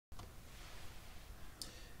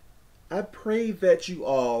I pray that you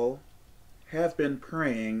all have been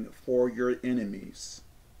praying for your enemies.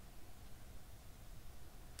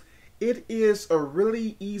 It is a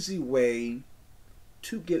really easy way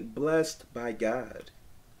to get blessed by God.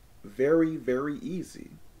 Very, very easy.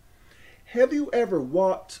 Have you ever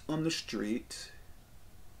walked on the street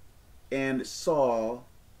and saw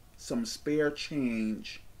some spare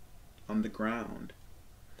change on the ground?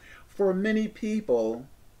 For many people,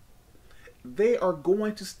 they are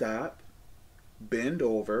going to stop, bend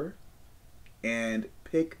over, and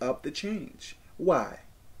pick up the change. Why?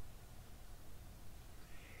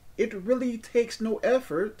 It really takes no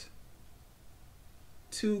effort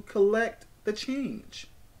to collect the change.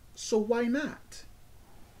 So why not?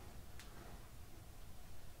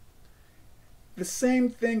 The same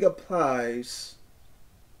thing applies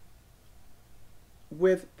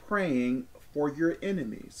with praying for your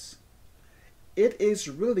enemies. It is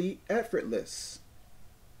really effortless.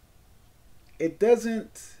 It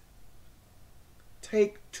doesn't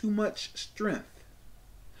take too much strength.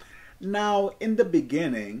 Now, in the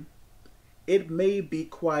beginning, it may be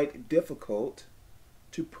quite difficult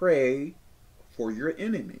to pray for your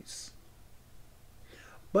enemies.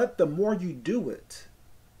 But the more you do it,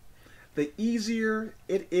 the easier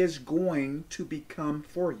it is going to become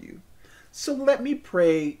for you. So let me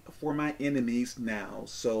pray for my enemies now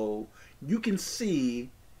so you can see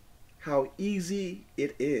how easy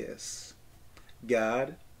it is.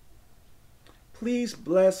 God, please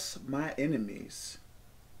bless my enemies.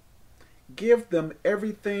 Give them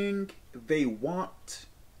everything they want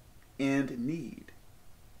and need.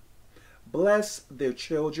 Bless their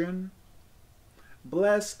children.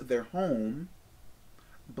 Bless their home.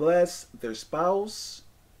 Bless their spouse.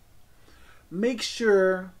 Make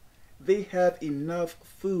sure they have enough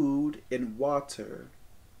food and water.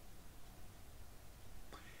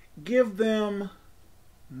 Give them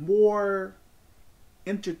more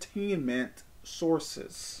entertainment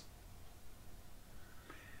sources.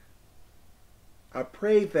 I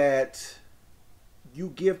pray that you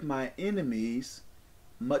give my enemies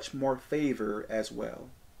much more favor as well.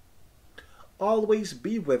 Always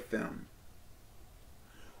be with them.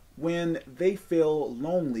 When they feel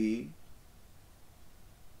lonely,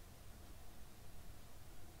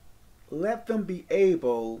 let them be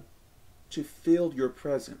able to feel your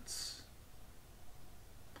presence.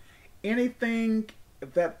 Anything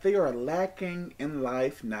that they are lacking in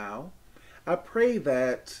life now, I pray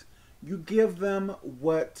that you give them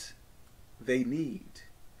what they need.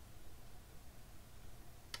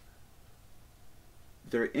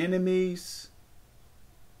 Their enemies,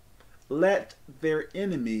 let their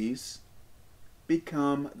enemies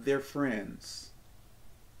become their friends.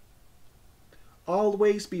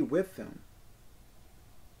 Always be with them.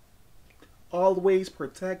 Always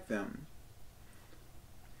protect them.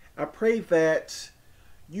 I pray that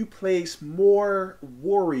you place more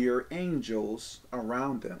warrior angels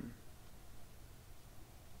around them.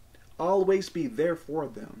 Always be there for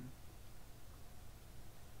them.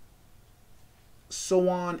 So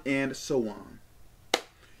on and so on.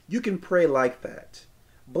 You can pray like that.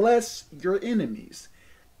 Bless your enemies.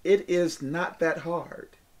 It is not that hard.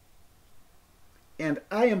 And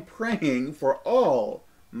I am praying for all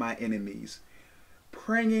my enemies,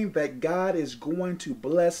 praying that God is going to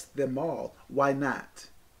bless them all. Why not?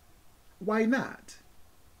 Why not?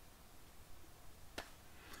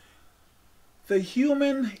 The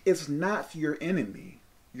human is not your enemy.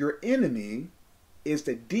 Your enemy is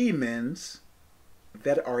the demons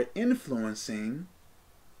that are influencing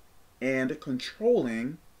and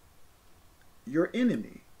controlling your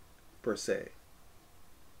enemy, per se.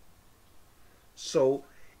 So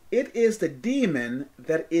it is the demon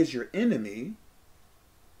that is your enemy.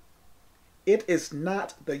 It is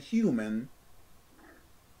not the human.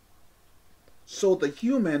 So the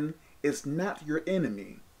human is not your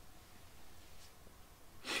enemy.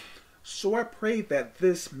 So I pray that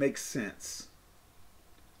this makes sense.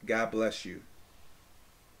 God bless you.